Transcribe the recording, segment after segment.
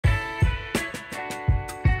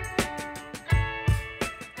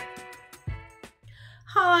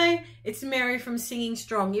Hi, it's Mary from Singing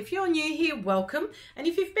Strong. If you're new here, welcome. And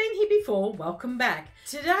if you've been here before, welcome back.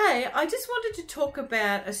 Today, I just wanted to talk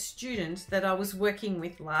about a student that I was working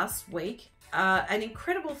with last week. An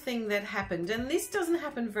incredible thing that happened, and this doesn't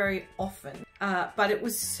happen very often, but it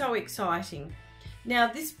was so exciting. Now,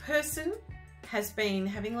 this person has been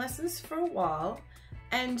having lessons for a while,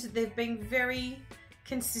 and they've been very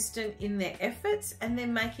consistent in their efforts, and they're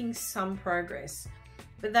making some progress.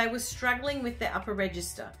 But they were struggling with their upper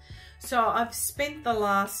register. So I've spent the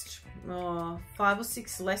last 5 or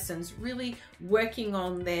 6 lessons really working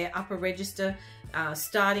on their upper register,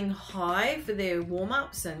 starting high for their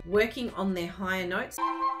warm-ups and working on their higher notes,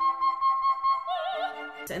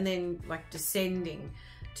 and then like descending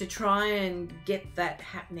to try and get that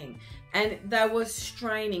happening. And they were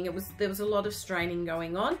straining. There was a lot of straining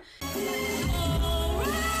going on.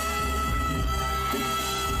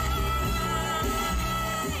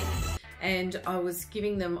 And I was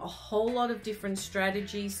giving them a whole lot of different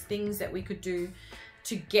strategies, things that we could do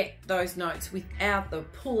to get those notes without the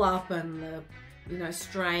pull up and the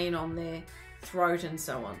strain on their throat and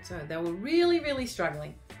so on. So they were really, really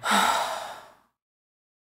struggling.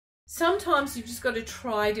 Sometimes you've just got to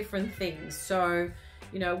try different things. So,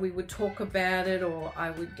 we would talk about it, or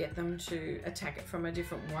I would get them to attack it from a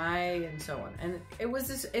different way and so on. And it was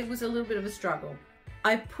a little bit of a struggle.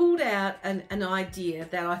 I pulled out an idea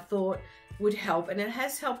that I thought would help, and it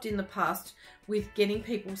has helped in the past with getting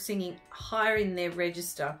people singing higher in their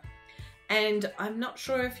register. And I'm not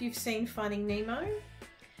sure if you've seen Finding Nemo,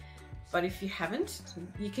 but if you haven't,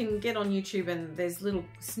 you can get on YouTube and there's little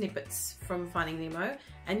snippets from Finding Nemo,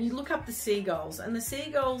 and you look up the seagulls, and the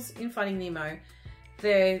seagulls in Finding Nemo,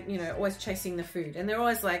 they're always chasing the food, and they're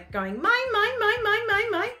always like going mine, mine, mine, mine,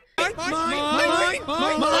 mine, mine.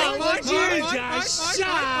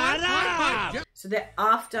 So they're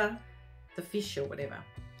after the fish or whatever.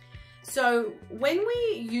 So when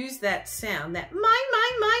we use that sound, that mine,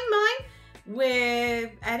 mine, mine, mine,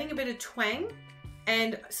 we're adding a bit of twang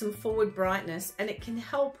and some forward brightness, and it can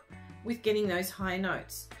help with getting those high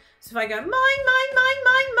notes. So if I go mine, mine, mine,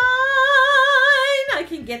 mine, mine, I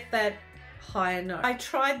can get that higher note. I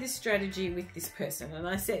tried this strategy with this person, and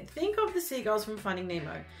I said, think of the seagulls from Finding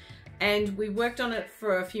Nemo. And we worked on it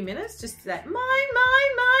for a few minutes, just that mine,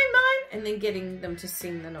 mine, mine, mine, and then getting them to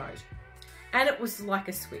sing the note. And it was like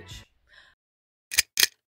a switch.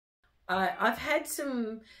 I've had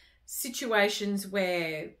some situations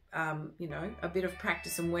where, a bit of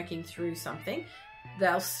practice and working through something,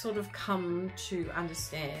 they'll sort of come to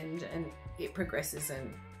understand, and it progresses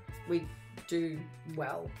and we do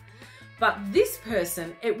well. But this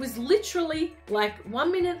person, it was literally like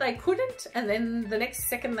 1 minute they couldn't, and then the next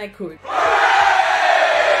second they could.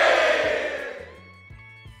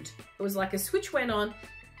 It was like a switch went on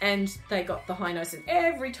and they got the high notes, and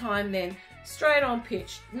every time then straight on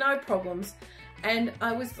pitch, no problems. And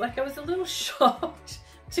I was a little shocked,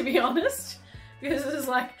 to be honest, because it was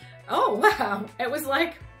like, oh wow. It was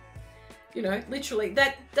like, literally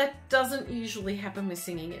that doesn't usually happen with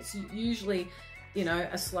singing. It's usually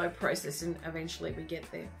a slow process, and eventually we get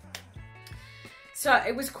there. So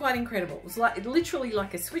it was quite incredible. It was literally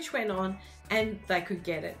like a switch went on and they could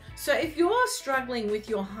get it. So if you're struggling with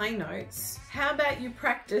your high notes, how about you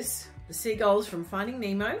practice the seagulls from Finding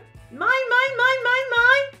Nemo? Mine, mine, mine, mine,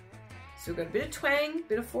 mine. So we've got a bit of twang,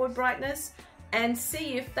 bit of forward brightness, and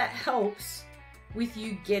see if that helps with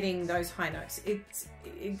you getting those high notes. It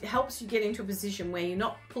helps you get into a position where you're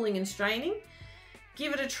not pulling and straining.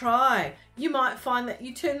 Give it a try. You might find that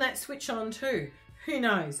you turn that switch on too. Who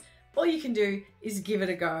knows? All you can do is give it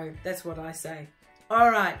a go. That's what I say. All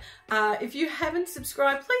right. If you haven't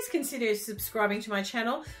subscribed, please consider subscribing to my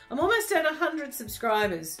channel. I'm almost at 100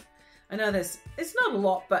 subscribers. I know it's not a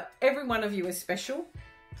lot, but every one of you is special.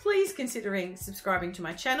 Please consider subscribing to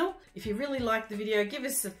my channel. If you really like the video, give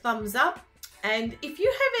us a thumbs up. And if you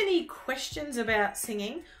have any questions about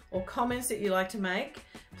singing or comments that you'd like to make,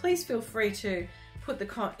 please feel free to put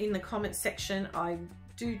in the comment section. I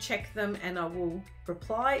do check them and I will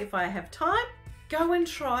reply if I have time. Go and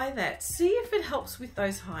try that. See if it helps with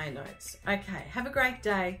those higher notes. Okay, have a great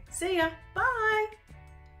day. See ya. Bye.